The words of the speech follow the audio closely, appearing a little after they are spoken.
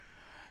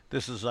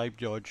This is Zaib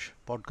George,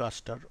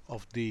 podcaster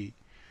of the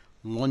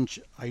Launch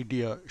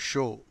Idea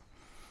Show.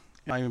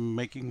 I am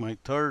making my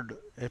third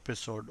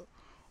episode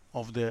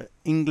of the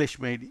English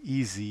Made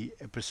Easy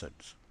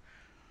episodes.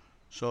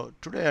 So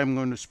today I'm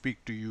going to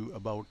speak to you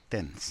about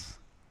tense.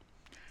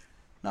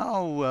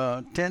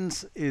 Now,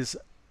 tense is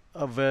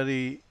a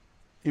very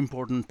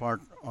important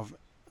part of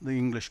the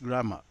English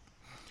grammar.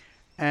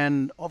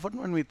 And often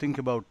when we think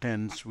about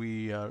tense,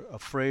 we are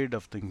afraid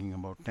of thinking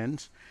about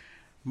tense.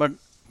 But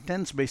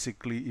tense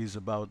basically is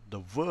about the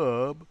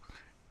verb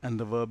and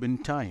the verb in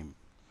time.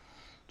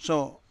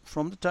 So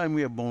from the time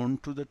we are born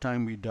to the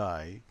time we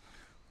die,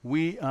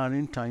 we are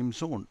in time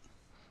zone.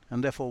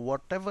 And therefore,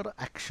 whatever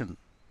action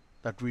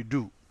that we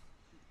do,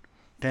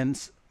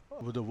 tense,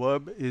 the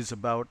verb is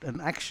about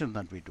an action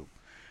that we do.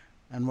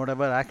 And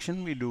whatever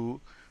action we do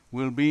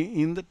will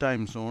be in the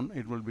time zone.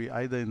 It will be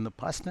either in the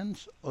past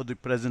tense or the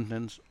present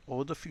tense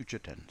or the future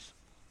tense.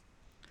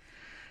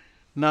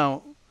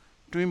 Now,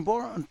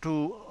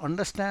 to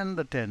understand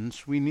the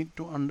tense, we need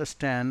to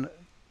understand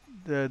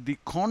the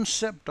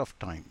concept of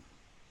time.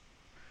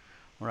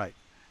 Right.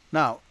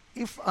 Now,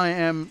 if I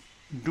am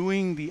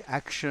doing the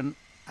action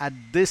at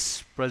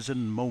this present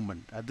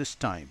moment, at this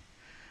time,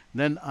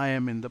 then I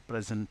am in the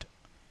present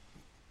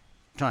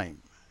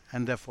time,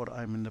 and therefore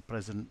I am in the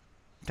present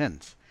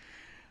tense.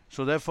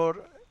 So,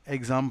 therefore,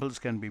 examples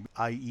can be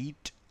I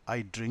eat,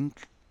 I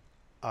drink,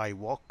 I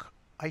walk,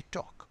 I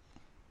talk.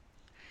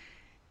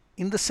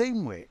 In the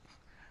same way,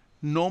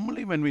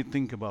 normally when we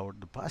think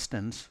about the past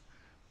tense,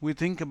 we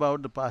think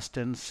about the past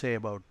tense, say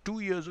about 2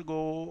 years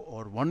ago,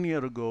 or 1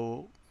 year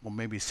ago, or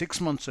maybe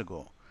 6 months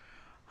ago.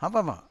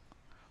 However,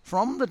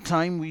 from the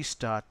time we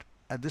start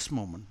at this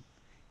moment,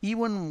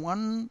 even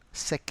 1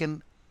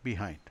 second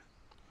behind,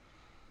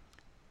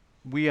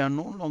 we are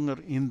no longer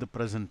in the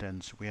present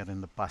tense, we are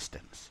in the past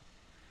tense.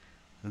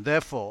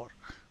 Therefore,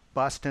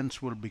 past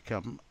tense will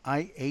become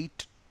I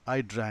ate,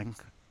 I drank,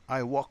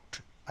 I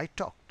walked, I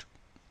talked.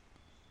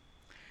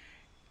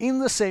 In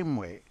the same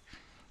way,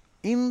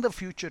 in the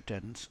future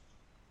tense,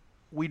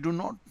 we do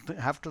not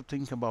have to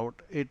think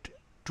about it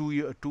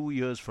 2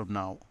 years from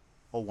now,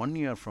 or 1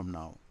 year from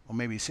now, or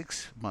maybe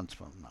 6 months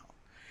from now.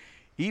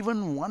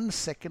 Even 1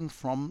 second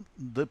from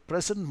the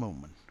present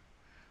moment,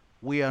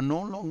 we are no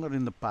longer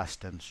in the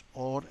past tense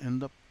or in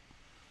the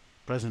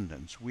present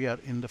tense. We are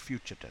in the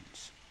future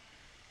tense.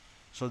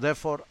 So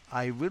therefore,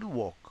 I will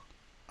walk,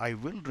 I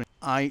will drink,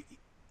 I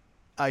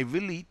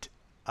will eat,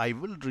 I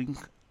will drink,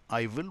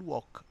 I will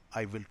walk,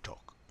 I will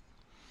talk.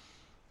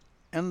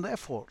 And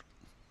therefore,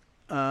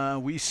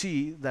 we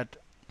see that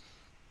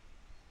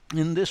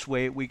in this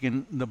way we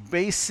can the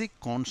basic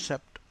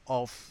concept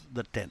of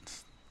the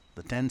tense.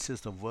 The tense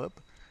is the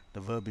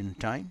verb in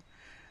time,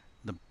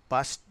 the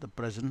past, the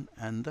present,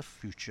 and the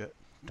future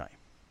time.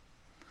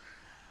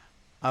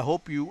 I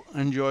hope you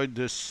enjoyed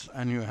this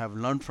and you have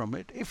learned from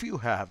it. If you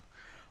have,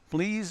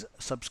 please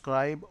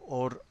subscribe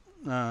or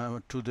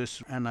to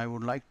this, and I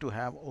would like to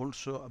have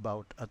also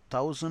about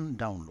 1,000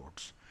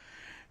 downloads.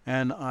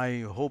 And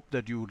I hope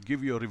that you would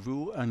give your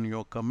review and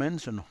your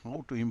comments on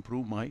how to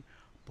improve my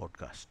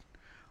podcast.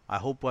 I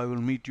hope I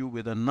will meet you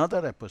with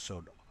another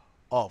episode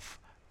of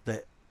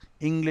the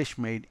English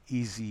Made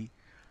Easy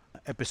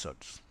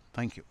episodes.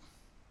 Thank you.